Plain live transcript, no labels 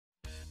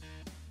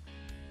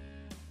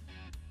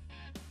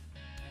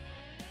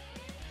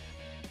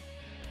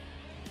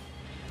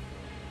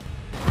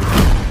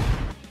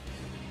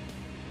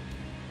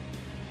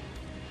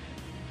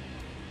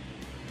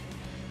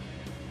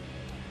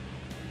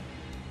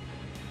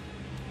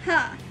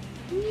Ha!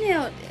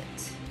 Nailed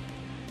it.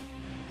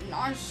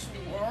 Nice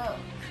work.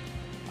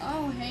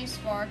 Oh, hey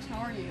Sparks,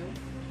 how are you?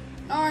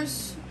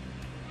 Nice.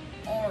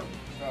 Oh,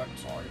 God,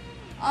 sorry.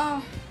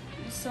 Oh,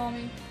 you saw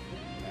me?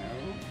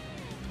 No.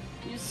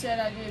 You said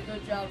I did a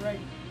good job, right?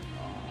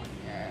 Oh,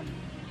 yeah.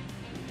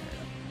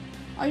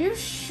 Are you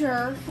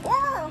sure?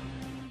 Oh,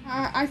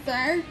 I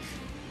think.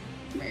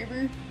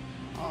 Maybe.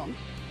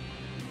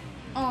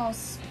 Oh,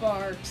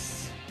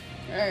 Sparks.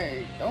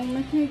 Hey, don't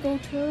make me go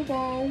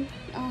turbo.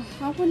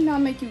 I would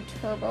not make you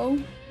turbo.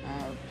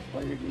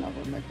 But you'd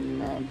never make me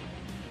mad.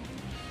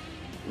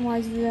 Why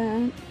is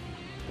that?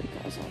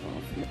 Because I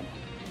love you.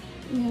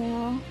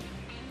 Yeah.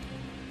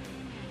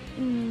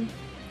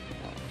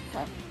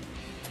 Okay.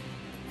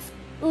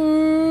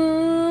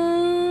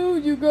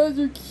 Ooh, you guys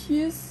are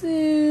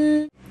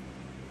kissing.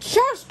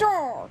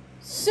 Chester!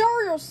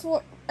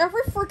 Seriously,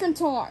 every freaking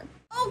time.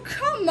 Oh,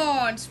 come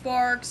on,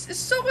 Sparks. It's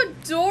so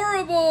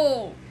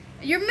adorable.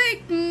 You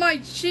make my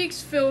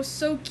cheeks feel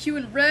so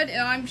cute and red,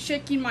 and I'm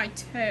shaking my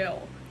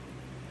tail.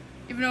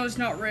 Even though it's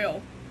not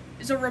real.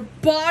 It's a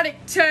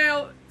robotic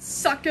tail,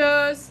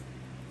 suckers.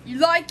 You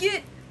like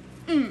it?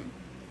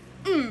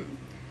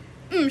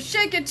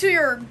 Shake it to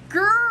your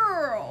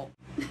girl.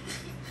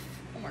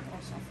 Oh my God,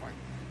 it's not funny.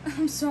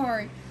 I'm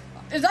sorry.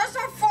 That's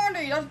not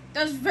funny.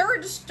 That's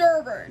very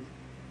disturbing.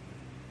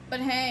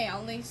 But hey,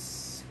 at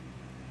least...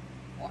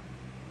 What?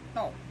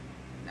 No.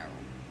 No.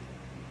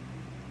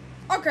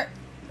 Okay,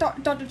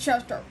 Dr.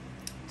 Chester.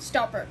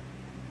 Stop it.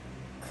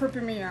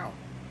 Creeping me out.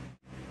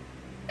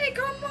 Hey,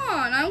 come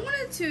on. I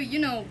wanted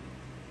to,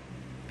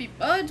 be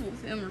buds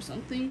with him or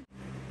something.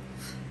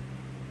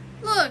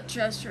 Look,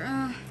 Chester,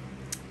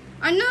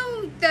 I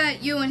know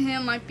that you and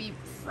him might be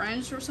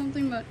friends or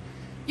something, but,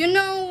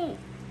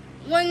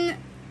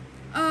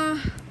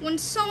 when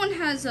someone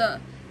has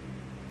a,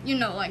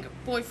 like a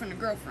boyfriend or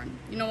girlfriend,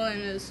 you know what that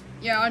is?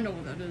 Yeah, I know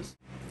what that is.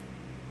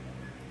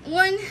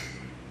 When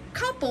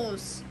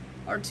couples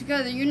are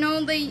together,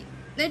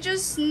 they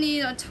just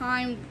need a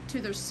time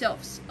to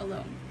themselves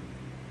alone.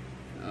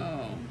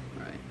 Oh,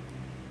 right.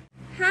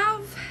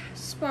 Have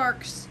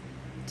Sparks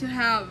to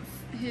have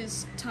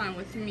his time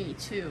with me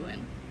too,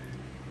 and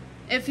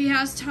if he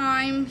has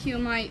time, he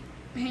might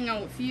hang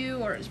out with you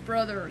or his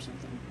brother or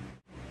something.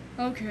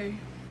 Okay.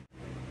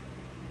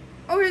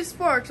 Okay,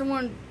 Sparks, I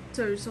want to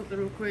tell you something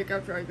real quick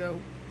after I go.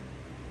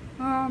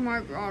 Oh my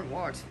God,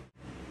 what?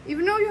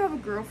 Even though you have a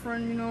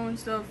girlfriend, and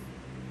stuff,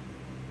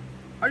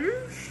 are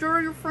you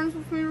sure you're friends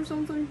with me or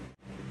something?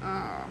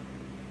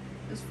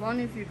 It's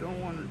funny if you don't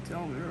want to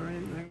tell me or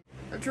anything.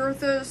 The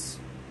truth is,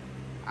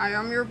 I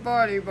am your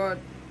buddy, but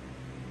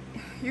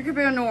you could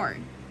be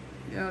annoying.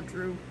 Yeah,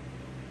 true.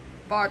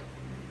 But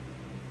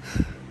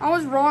I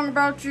was wrong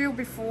about you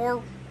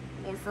before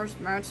when we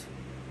first met.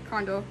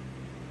 Kinda.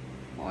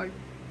 Like,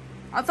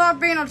 I thought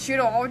being a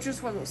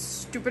Cheetologist was the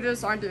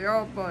stupidest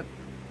idea, but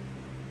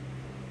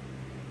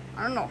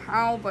I don't know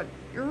how, but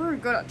you're really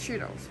good at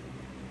Cheetos.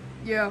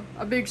 Yeah,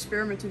 I've been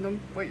experimenting them,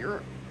 but you're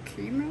a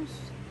chemist?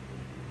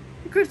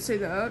 You could say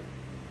that,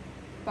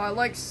 but I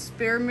like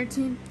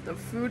experimenting the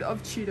food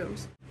of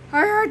Cheetos.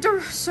 I hate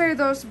to say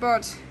this,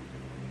 but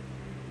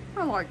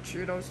I like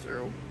Cheetos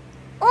too.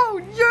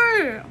 Oh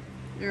yeah!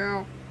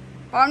 Yeah,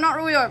 but I'm not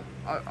really a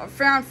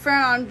fan.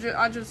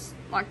 I just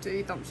like to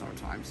eat them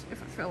sometimes,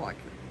 if I feel like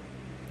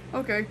it.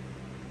 Okay.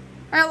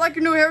 Hey, I like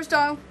your new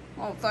hairstyle.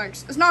 Oh,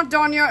 thanks. It's not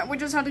done yet. We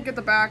just had to get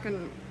the back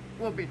and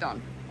we'll be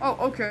done. Oh,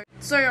 okay.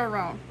 See you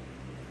around.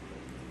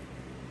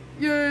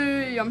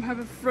 Yay, I'm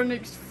having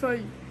Phoenix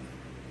face.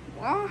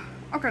 What?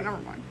 Okay, never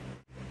mind.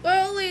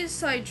 Well, at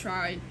least I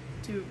tried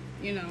to,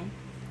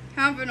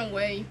 have it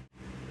away.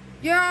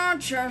 Yeah,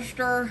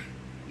 Chester.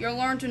 You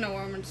learn to know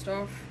him and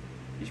stuff.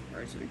 He's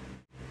crazy.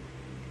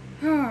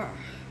 Well,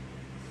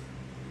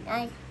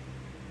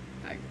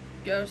 I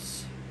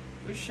guess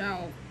we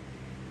shall,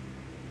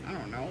 I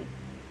don't know,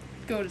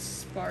 go to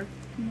spark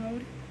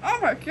mode. Oh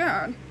my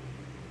God.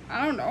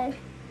 I don't know.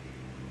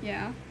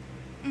 Yeah.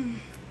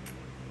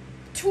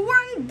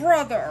 Twin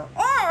brother.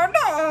 Oh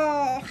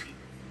no.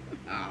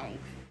 Oh.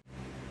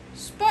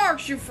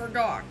 Sparks, you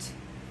forgot.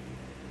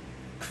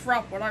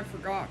 Crap, what I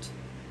forgot.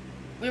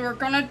 We were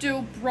gonna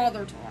do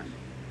brother time.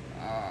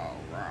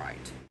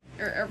 Alright.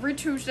 Every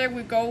Tuesday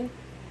we go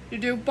to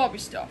do Bubby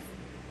stuff.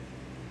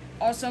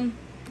 Awesome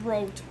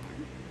bro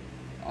time.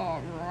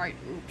 Alright,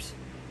 oops.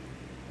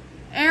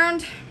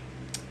 And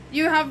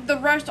you have the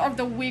rest of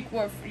the week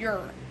with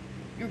your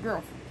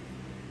girlfriend.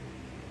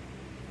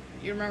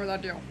 You remember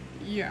that deal?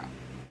 Yeah.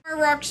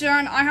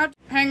 Roxanne, I had to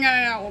hang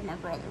out with my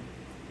brother.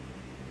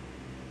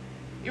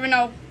 Even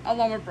though I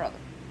love my brother.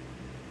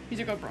 He's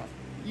a good brother.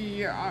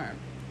 Yeah, I am.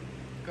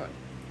 Good.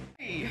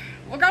 Hey,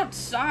 look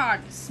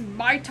outside. It's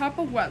my type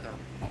of weather.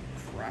 Oh,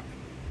 crap.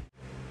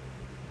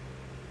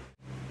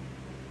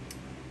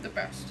 The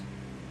best.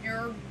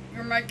 You're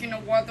making the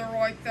weather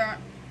like that?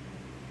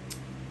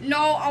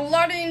 No, I'm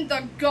letting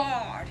the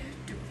God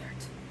do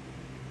that.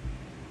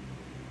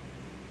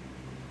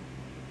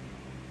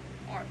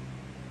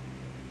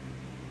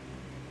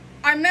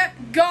 I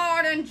met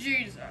God and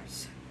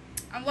Jesus.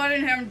 I'm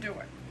letting him do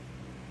it.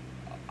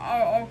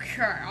 Oh,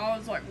 okay. I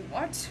was like,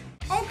 what?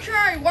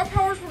 Okay, what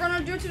powers we're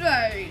gonna do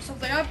today?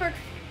 Something epic?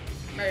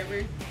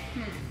 Maybe.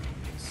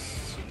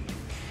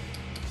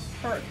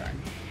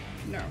 Hurricane.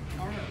 No,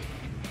 not hurricane.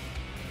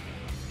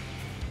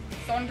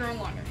 Thunder and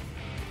lightning.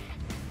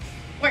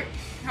 Wait,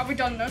 have we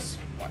done this?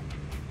 What?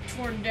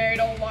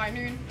 Tornado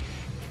lightning?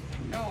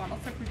 No, I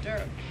don't think we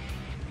did.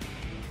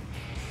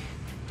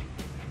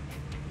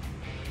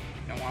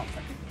 No, I don't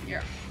think we,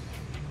 yeah.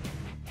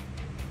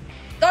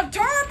 The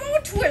Turbo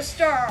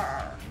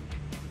Twister!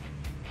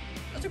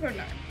 That's a good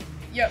name.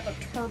 Yeah, the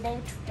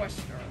Turbo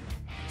Twister.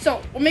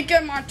 So, let me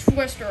get my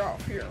twister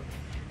out here.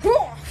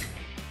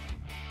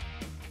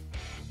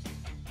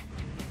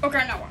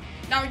 Okay,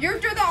 now you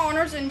do the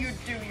honors and you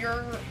do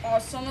your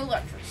awesome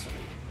electricity.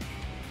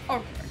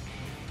 Okay.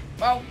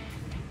 Well,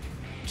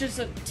 just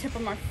the tip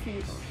of my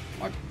finger.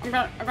 Like, I'm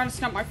gonna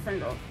snap my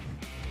finger.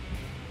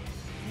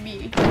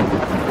 Me.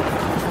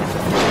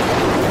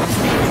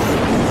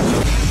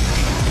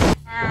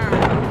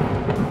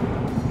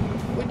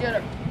 We did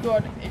a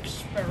good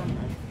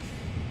experiment.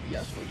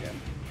 Yes, we did.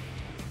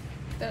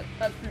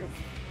 That's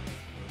beautiful.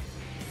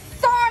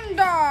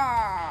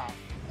 Thunder!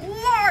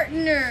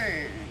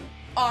 Lightning!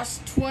 Us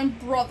twin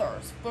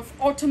brothers with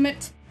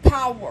ultimate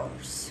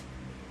powers.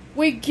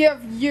 We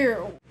give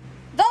you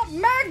the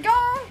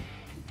Mega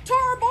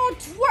Turbo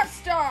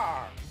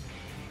Twister!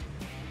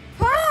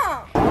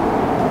 Ha!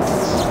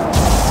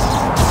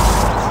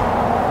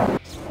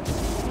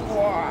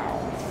 Wow.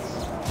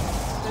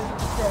 This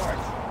is good.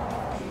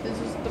 This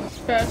is the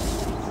best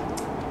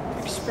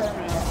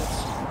experiment I've ever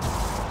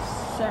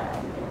seen.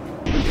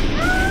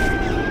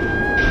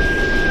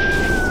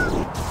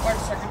 Wait a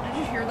second, did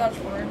you hear that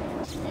word?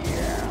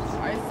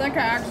 Yeah,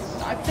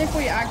 I think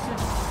we actually,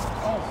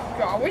 oh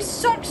god, we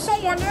sucked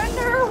someone in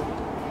there?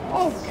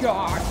 Oh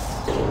god.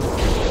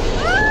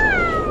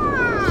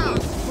 Ah!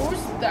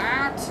 Who's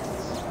that?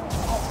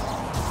 Oh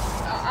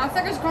god. I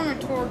think it's coming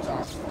towards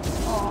us.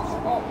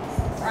 Oh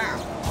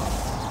crap.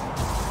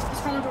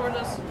 It's coming towards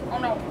us. Oh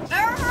no.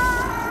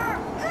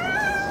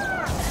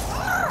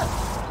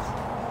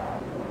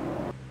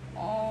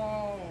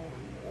 Oh,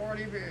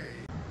 Lordy B.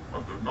 I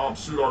did not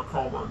see that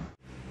coming.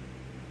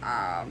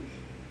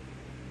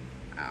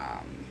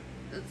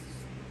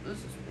 This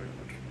is weird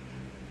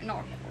and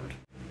awkward.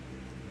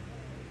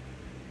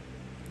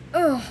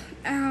 Ugh,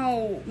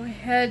 ow, my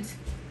head.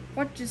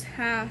 What just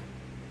happened?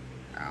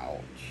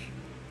 Ouch.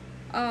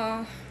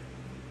 Hi.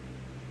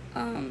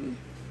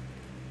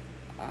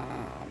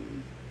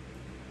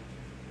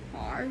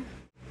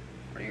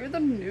 Are you the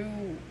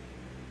new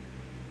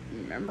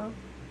member?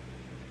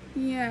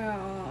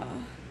 Yeah.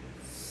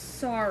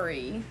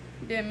 Sorry.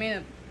 Didn't mean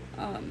to,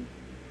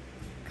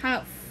 kind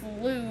of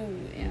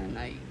flew and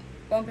I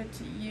bumped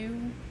into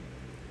you.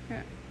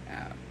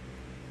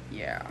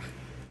 Yeah.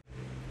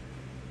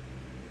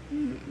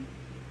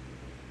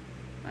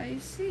 I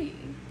see.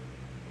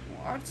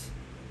 What?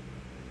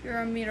 You're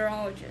a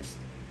meteorologist.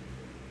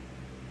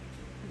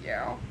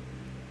 Yeah.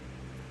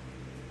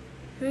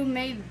 Who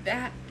made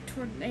that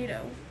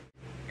tornado?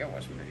 It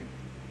was me.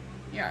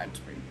 Yeah, it's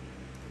me.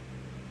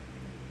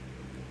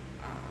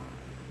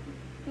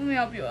 Let me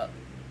help you up.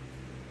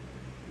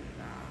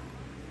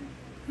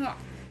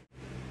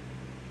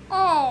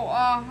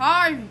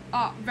 Hi,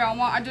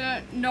 Velma. I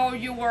didn't know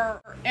you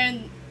were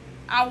in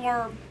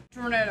our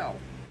tornado.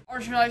 Or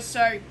should I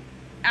say,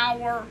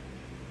 our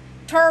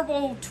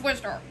Turbo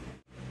Twister.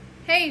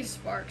 Hey,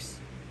 Sparks.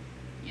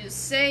 You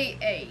say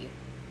a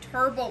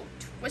Turbo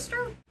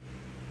Twister?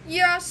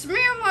 Yes, me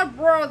and my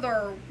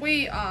brother,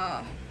 we,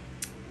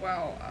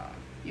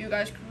 you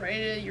guys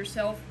created it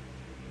yourself?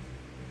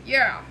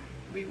 Yeah,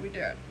 we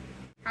did.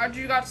 How'd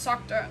you got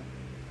sucked in?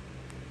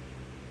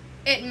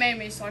 It made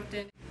me sucked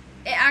in.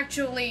 It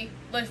actually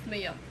lifted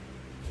me up.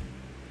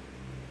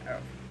 Oh.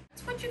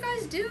 That's what you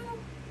guys do?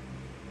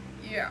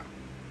 Yeah.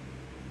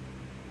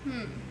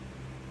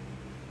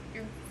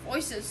 Your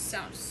voices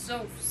sound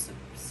so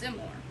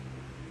similar.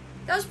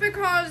 That's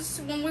because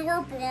when we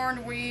were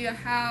born, we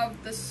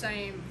have the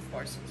same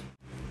voices.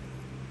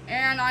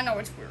 And I know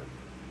it's weird.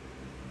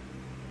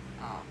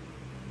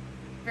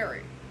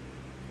 Very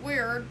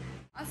weird.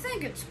 I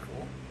think it's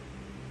cool.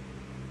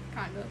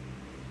 Kinda.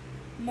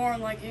 More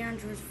like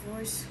Andrew's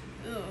voice.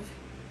 Ugh.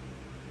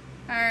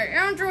 Hey,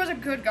 Andrew is a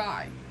good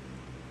guy.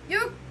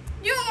 You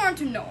learn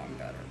to know him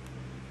better.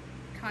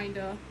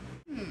 Kinda.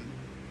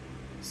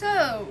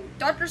 So,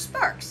 Dr.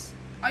 Sparks,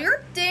 are you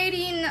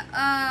dating,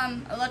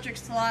 Electric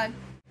Slide?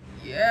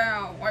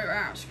 Yeah, why you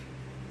ask?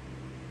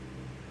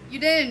 You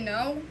didn't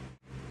know?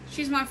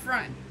 She's my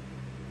friend.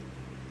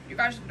 You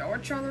guys know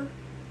each other?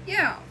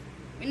 Yeah,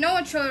 we know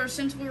each other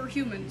since we were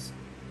humans.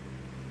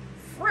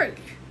 Frig.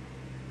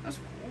 That's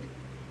cool.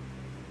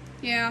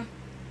 Yeah.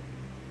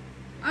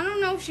 I don't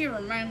know if she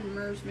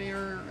remembers me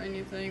or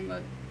anything,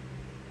 but...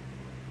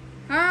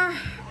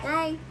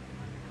 well...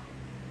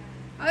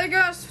 I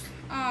guess,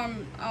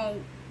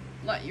 I'll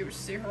let you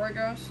see her, I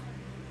guess.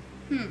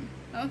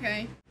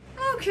 Okay.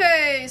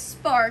 Okay,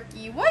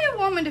 Sparky, what do you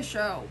want me to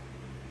show?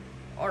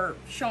 Or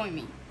showing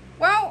me?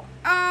 Well,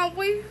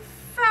 we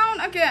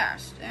found a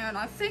guest, and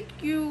I think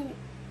you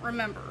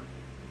remember.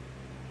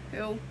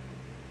 Who?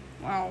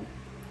 Well,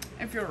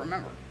 if you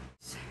remember.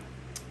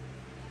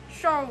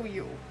 Show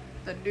you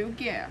the new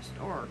guest,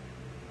 or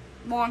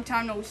long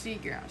time no see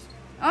guest.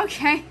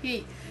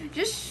 Okay,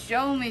 just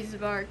show me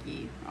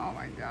Sparky. Oh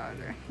my god,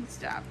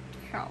 stop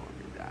calling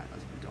me that.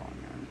 That's my dog,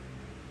 man.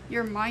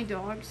 You're my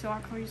dog, so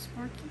I'll call you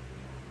Sparky.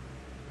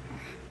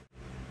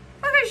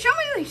 Okay,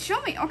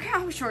 show me. Okay,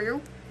 I'll show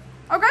you.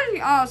 Okay,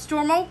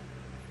 Stormo,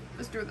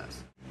 let's do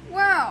this.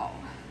 Well,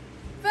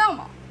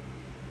 Velma,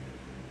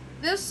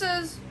 this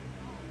is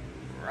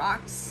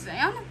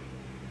Roxanne.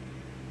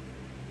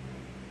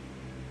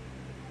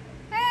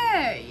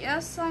 Hey,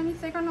 yes, I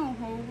think I know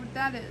who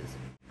that is.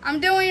 I'm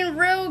doing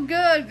real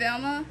good,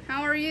 Velma.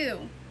 How are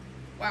you?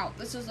 Wow,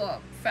 this is a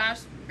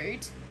fast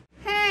beat.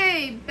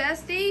 Hey,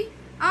 bestie,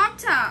 I'm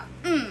top.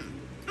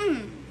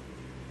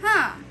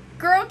 Huh,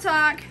 girl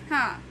talk,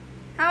 huh?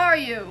 How are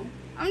you?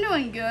 I'm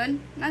doing good.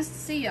 Nice to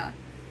see ya.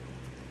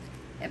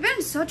 It's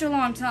been such a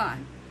long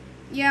time.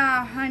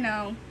 Yeah, I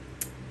know.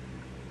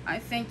 I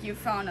think you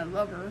found a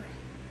lover.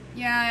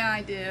 Yeah,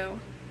 I do.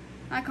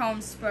 I call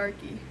him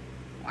Sparky.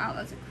 Wow,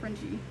 that's a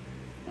cringy.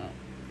 Well,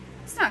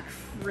 it's not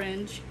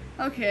cringe.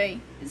 Okay,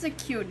 it's a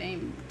cute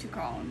name to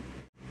call him.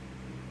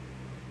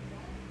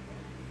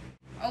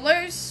 At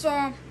least,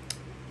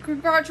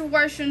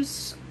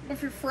 congratulations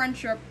with your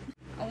friendship.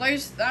 At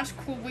least that's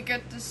cool. We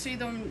get to see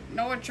them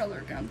know each other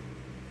again.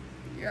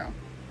 Yeah,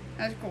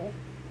 that's cool.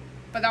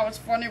 But that was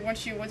funny when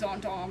she was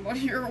on Tom. But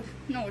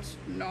no, it's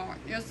not.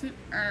 Yes, it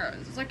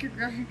is. It's like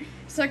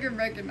you're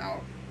making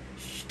out.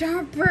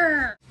 Stop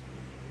it!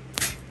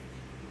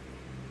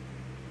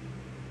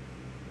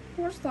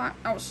 What's that?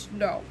 Oh,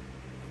 snow.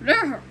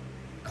 Yeah,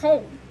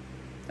 cold.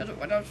 That's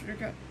what else you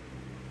get.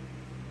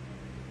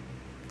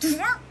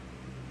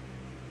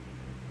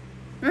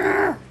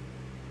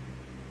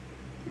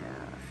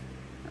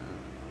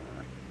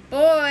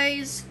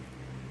 Boys.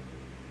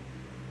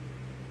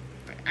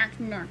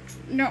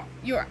 No,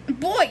 you are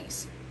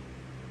boys.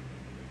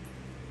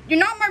 You're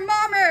not my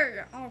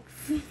mommy. Oh.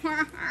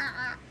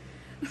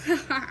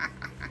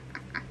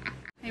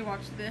 Hey,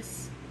 watch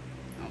this.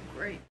 Oh,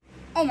 great.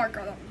 Oh my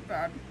god, that was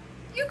bad.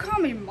 You call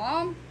me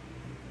mom?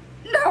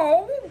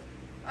 No,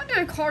 I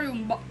didn't call you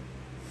mom.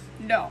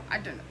 No, I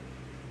didn't.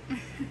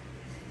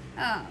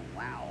 Oh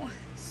wow,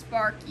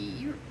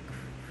 Sparky,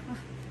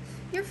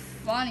 you're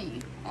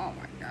funny. Oh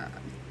my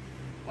god.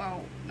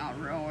 Well, not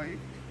really.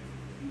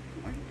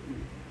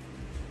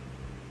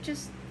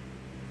 Just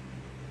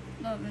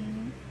loving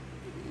you.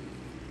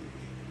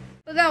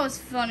 But that was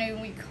funny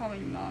when we called me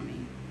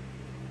mommy.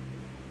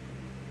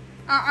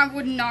 I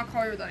would not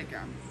call you that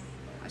again.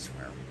 I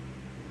swear.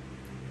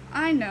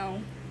 I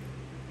know.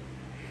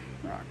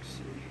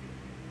 Roxy.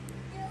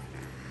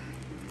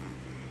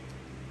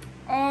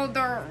 Oh,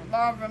 they're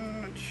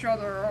loving each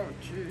other. Oh,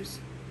 jeez.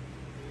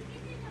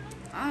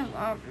 I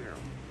love you.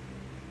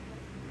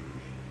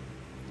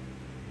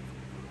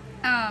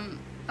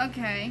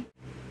 Okay.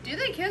 Do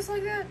they kiss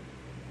like that?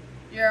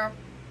 Yeah.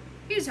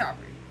 He's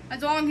happy.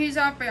 As long as he's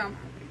happy, I'm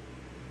happy.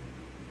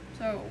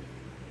 So,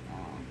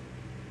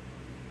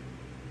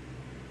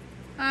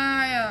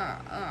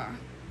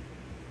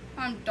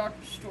 I'm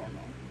Dr.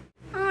 Stormo.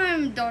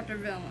 I'm Dr.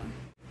 Velma.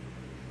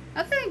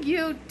 I think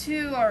you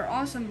two are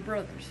awesome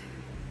brothers.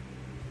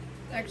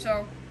 Think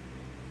so?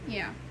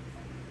 Yeah.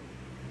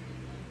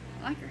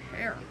 I like your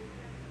hair.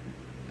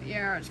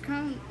 Yeah, it's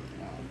kind of,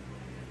 well,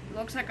 it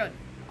looks like an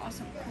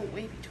awesome cool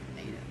wavy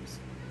tornadoes.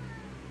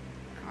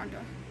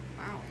 Kinda.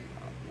 Wow.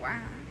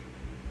 Wow.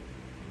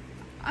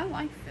 I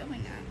like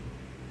feeling that.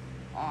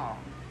 Oh,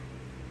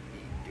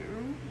 you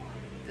do?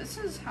 This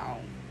is how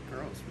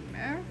girls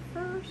met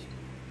first?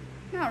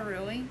 Not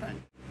really, but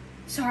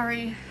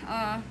sorry.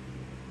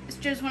 It's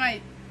just when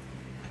I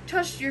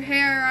touched your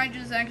hair, I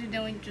just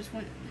accidentally just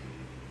went.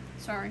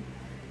 Sorry.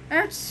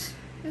 It's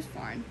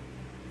fine.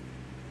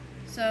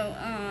 So,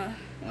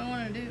 what do I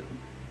want to do?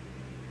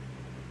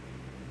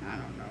 I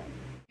don't know.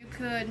 You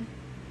could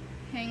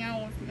hang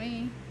out with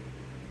me.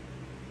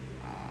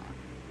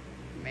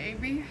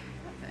 Maybe.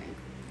 I think.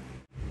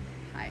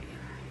 Hi.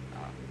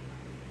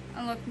 I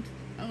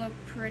look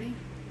pretty.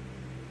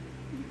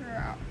 You're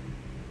out.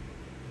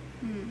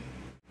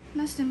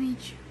 Nice to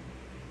meet you,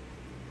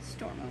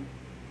 Stormo.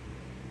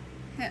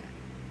 Here.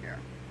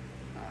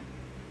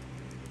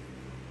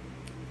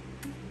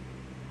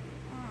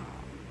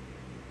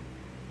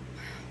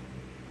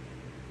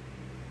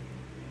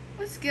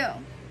 Let's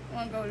go.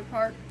 Wanna go to the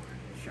park?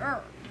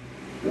 Sure.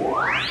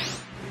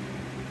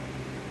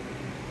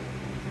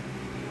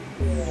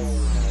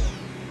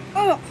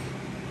 Oh,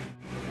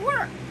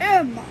 where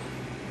am I?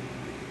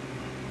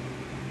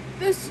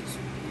 This is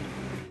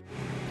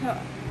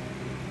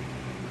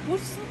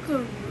what's the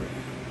around?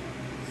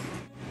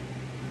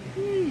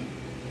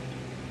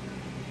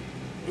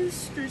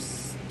 Mr.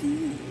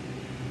 Steve.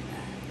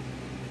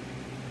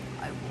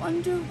 I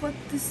wonder what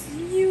this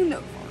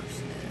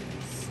universe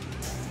is.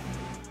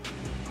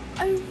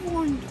 I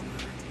wonder.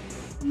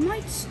 I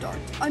might start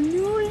a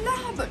new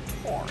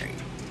laboratory.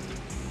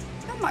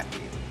 That might be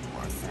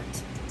worth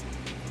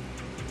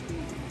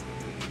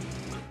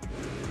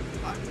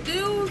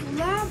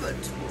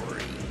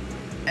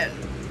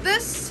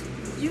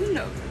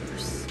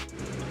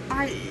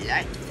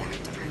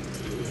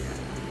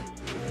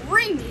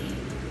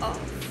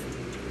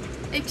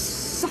of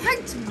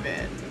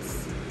excitement.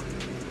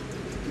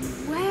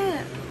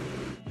 Well,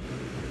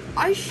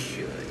 I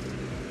should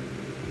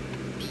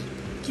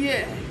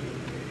begin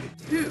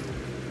to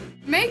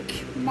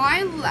make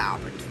my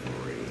laboratory.